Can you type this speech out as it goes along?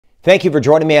Thank you for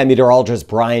joining me. I'm meteorologist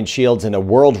Brian Shields. In a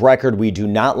world record, we do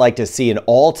not like to see an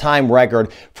all-time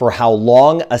record for how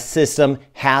long a system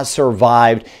has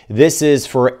survived. This is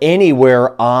for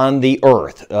anywhere on the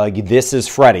earth. This is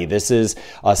Freddy. This is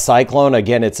a cyclone.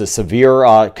 Again, it's a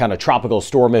severe kind of tropical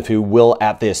storm, if you will,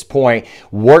 at this point,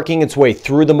 working its way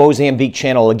through the Mozambique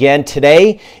Channel. Again,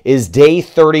 today is day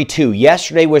 32.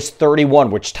 Yesterday was 31,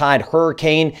 which tied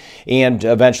Hurricane and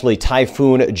eventually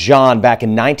Typhoon John back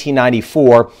in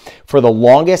 1994. For the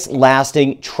longest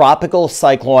lasting tropical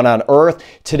cyclone on Earth.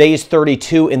 Today's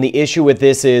 32, and the issue with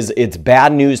this is it's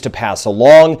bad news to pass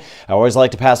along. I always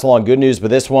like to pass along good news, but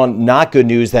this one, not good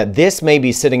news, that this may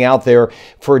be sitting out there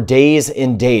for days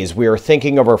and days. We are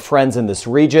thinking of our friends in this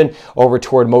region over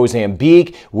toward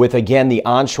Mozambique with, again, the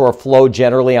onshore flow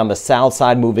generally on the south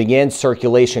side moving in,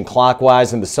 circulation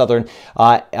clockwise in the southern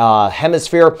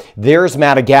hemisphere. There's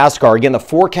Madagascar. Again, the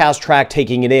forecast track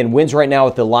taking it in. Winds right now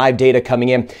with the live data coming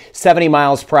in 70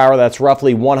 miles per hour. That's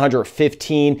roughly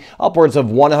 115, upwards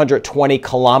of 120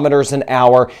 kilometers an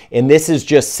hour. And this is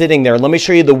just sitting there. Let me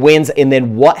show you the winds and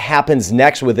then what happens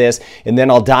next with this. And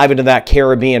then I'll dive into that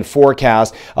Caribbean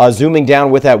forecast. Zooming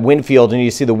down with that wind field, and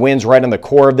you see the winds right on the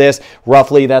core of this.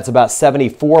 Roughly, that's about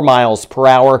 74 miles per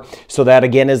hour. So that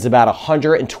again is about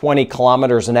 120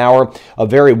 kilometers an hour. A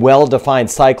very well-defined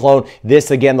cyclone.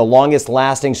 This again, the longest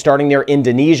lasting, starting near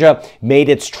Indonesia, made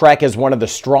its trek as one of the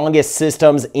strongest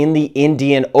systems in the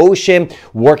Indian Ocean,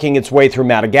 working its way through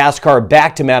Madagascar,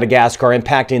 back to Madagascar,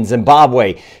 impacting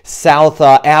Zimbabwe, South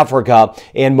Africa,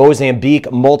 and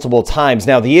Mozambique multiple times.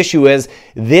 Now, the issue is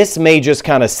this may just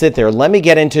kind of sit there. Let me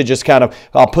get into just kind of,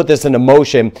 I'll put this into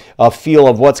motion, a feel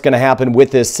of what's going to happen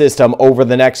with this system over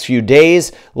the next few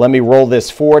days. Let me roll this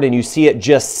forward, and you see it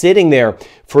just sitting there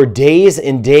for days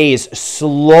and days,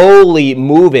 slowly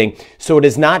moving. So it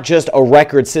is not just a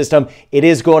record system. It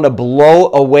is going to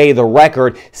blow away the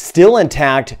record, still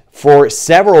intact for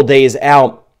several days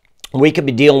out. We could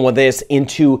be dealing with this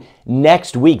into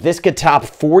next week. This could top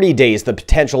 40 days, the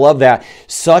potential of that.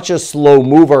 Such a slow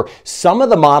mover. Some of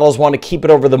the models want to keep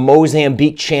it over the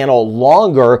Mozambique Channel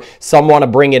longer. Some want to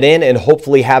bring it in and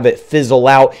hopefully have it fizzle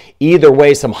out. Either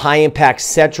way, some high impact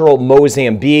central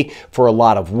Mozambique for a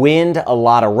lot of wind, a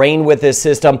lot of rain with this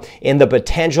system, and the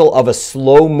potential of a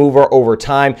slow mover over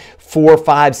time. 4,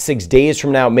 5, 6 days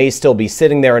from now, it may still be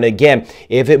sitting there. And again,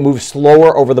 if it moves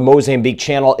slower over the Mozambique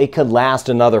Channel, it could last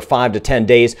another 5 to 10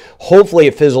 days. Hopefully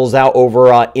it fizzles out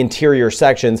over interior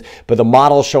sections, but the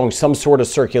model showing some sort of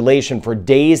circulation for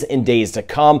days and days to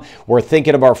come. We're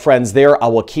thinking of our friends there. I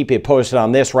will keep you posted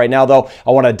on this. Right now, though,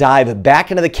 I want to dive back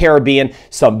into the Caribbean,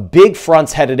 some big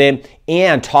fronts headed in,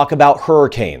 and talk about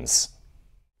hurricanes.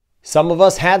 Some of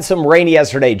us had some rain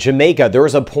yesterday. Jamaica, there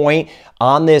was a point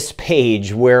on this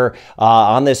page where,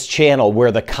 on this channel,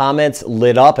 where the comments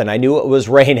lit up and I knew it was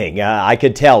raining. I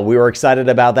could tell. We were excited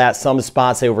about that. Some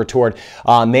spots over toward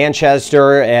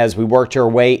Manchester as we worked our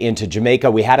way into Jamaica.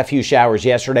 We had a few showers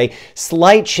yesterday.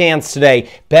 Slight chance today.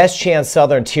 Best chance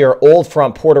southern tier, Old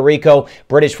Front, Puerto Rico,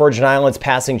 British Virgin Islands,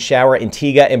 passing shower,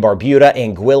 Antigua and Barbuda,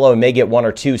 Anguilla, and may get 1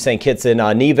 or 2, St. Kitts and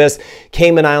Nevis,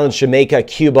 Cayman Islands, Jamaica,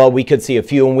 Cuba. We could see a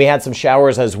few, and we had some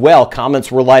showers as well.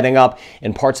 Comments were lighting up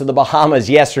in parts of the Bahamas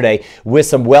yesterday with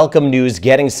some welcome news,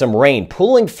 getting some rain.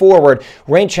 Pulling forward,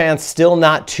 rain chance still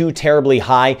not too terribly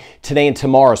high today and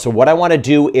tomorrow. So what I want to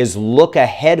do is look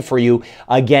ahead for you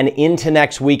again into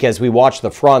next week as we watch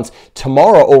the fronts.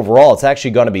 Tomorrow overall, it's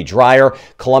actually going to be drier.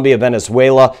 Colombia,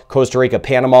 Venezuela, Costa Rica,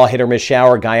 Panama, hit or miss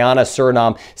shower. Guyana,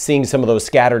 Suriname, seeing some of those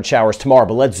scattered showers tomorrow.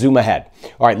 But let's zoom ahead.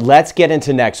 All right, let's get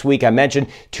into next week. I mentioned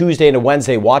Tuesday and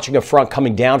Wednesday, watching a front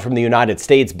coming down from the United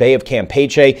States, Bay of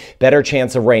Campeche, better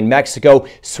chance of rain. Mexico,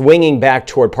 swinging back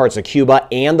toward parts of Cuba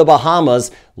and the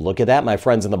Bahamas. Look at that, my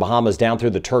friends in the Bahamas, down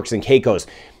through the Turks and Caicos.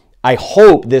 I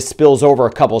hope this spills over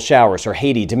a couple showers for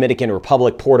Haiti, Dominican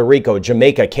Republic, Puerto Rico,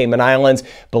 Jamaica, Cayman Islands,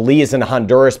 Belize, and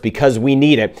Honduras because we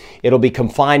need it. It'll be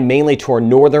confined mainly to our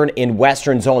northern and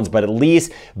western zones, but at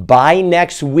least by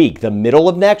next week, the middle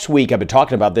of next week, I've been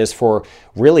talking about this for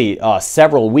really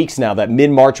several weeks now, that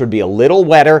mid-March would be a little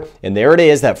wetter, and there it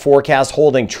is, that forecast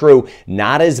holding true.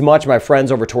 Not as much, my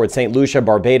friends, over towards St. Lucia,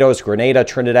 Barbados, Grenada,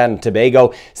 Trinidad and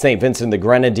Tobago, St. Vincent, the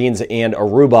Grenadines, and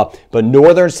Aruba, but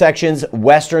northern sections,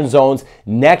 western zones,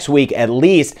 next week at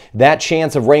least, that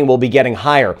chance of rain will be getting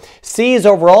higher. Seas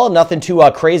overall, nothing too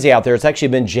crazy out there. It's actually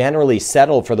been generally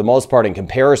settled for the most part in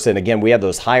comparison. Again, we had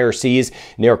those higher seas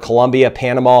near Colombia,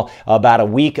 Panama about a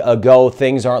week ago.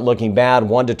 Things aren't looking bad,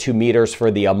 1 to 2 meters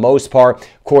for the most part.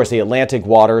 Of course, the Atlantic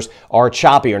waters are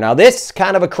choppier. Now, this is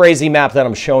kind of a crazy map that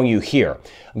I'm showing you here.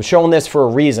 I'm showing this for a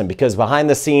reason because behind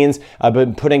the scenes, I've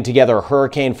been putting together a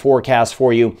hurricane forecast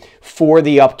for you for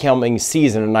the upcoming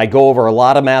season. And I go over a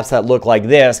lot of maps that look like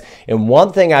this. And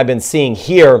one thing I've been seeing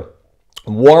here,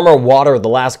 warmer water the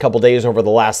last couple days over the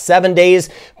last 7 days,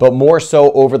 but more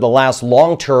so over the last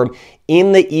long term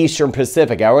in the Eastern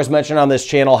Pacific. I always mention on this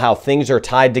channel how things are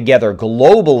tied together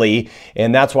globally,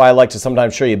 and that's why I like to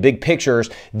sometimes show you big pictures.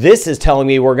 This is telling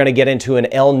me we're going to get into an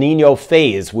El Nino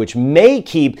phase, which may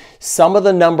keep some of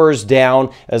the numbers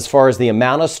down as far as the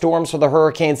amount of storms for the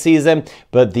hurricane season,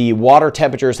 but the water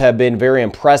temperatures have been very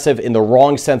impressive in the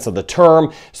wrong sense of the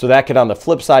term, so that could, on the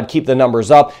flip side, keep the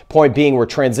numbers up. Point being, we're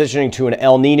transitioning to an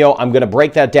El Nino. I'm going to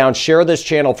break that down, share this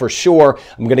channel for sure.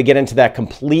 I'm going to get into that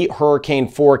complete hurricane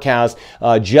forecast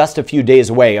just a few days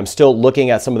away. I'm still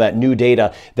looking at some of that new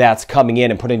data that's coming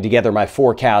in and putting together my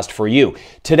forecast for you.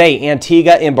 Today,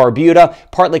 Antigua and Barbuda,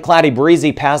 partly cloudy,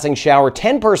 breezy, passing shower,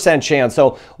 10% chance.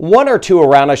 So 1 or 2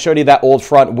 around. I showed you that old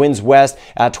front, winds west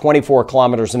at 24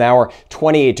 kilometers an hour,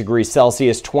 28 degrees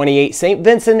Celsius, 28. St.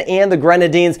 Vincent and the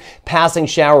Grenadines, passing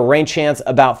shower, rain chance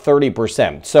about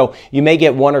 30%. So you may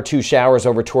get 1 or 2 showers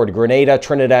over toward Grenada.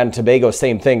 Trinidad and Tobago,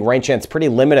 same thing. Rain chance pretty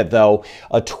limited though,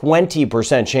 a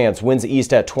 20% chance. Winds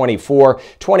east at 24,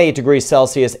 28 degrees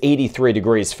Celsius, 83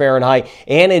 degrees Fahrenheit.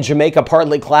 And in Jamaica,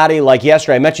 partly cloudy like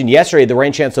yesterday. I mentioned yesterday the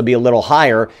rain chance will be a little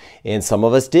higher, and some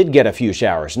of us did get a few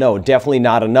showers. No, definitely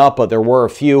not enough, but there were a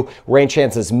few. Rain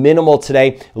chances minimal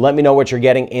today. Let me know what you're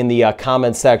getting in the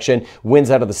comment section. Winds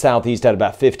out of the southeast at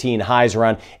about 15, highs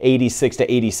around 86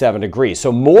 to 87 degrees.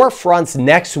 So more fronts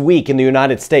next week in the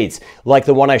United States, like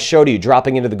the one I showed you,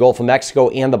 dropping into the Gulf of Mexico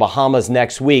and the Bahamas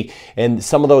next week. And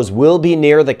some of those will be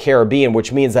near the Caribbean,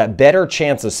 which means that better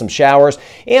chance of some showers.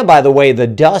 And by the way, the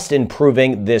dust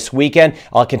improving this weekend.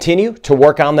 I'll continue to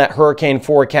work on that hurricane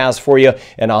forecast for you,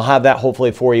 and I'll have that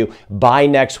hopefully for you by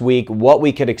next week, what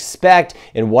we could expect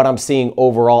and what I'm seeing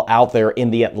overall out there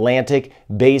in the Atlantic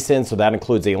basin. So that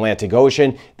includes the Atlantic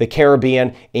Ocean, the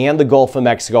Caribbean, and the Gulf of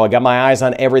Mexico. I got my eyes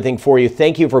on everything for you.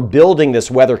 Thank you for building this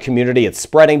weather community. It's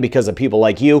spreading because of people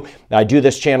like you. I do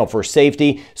this channel for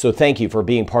safety, so thank you for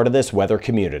being part of this weather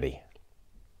community.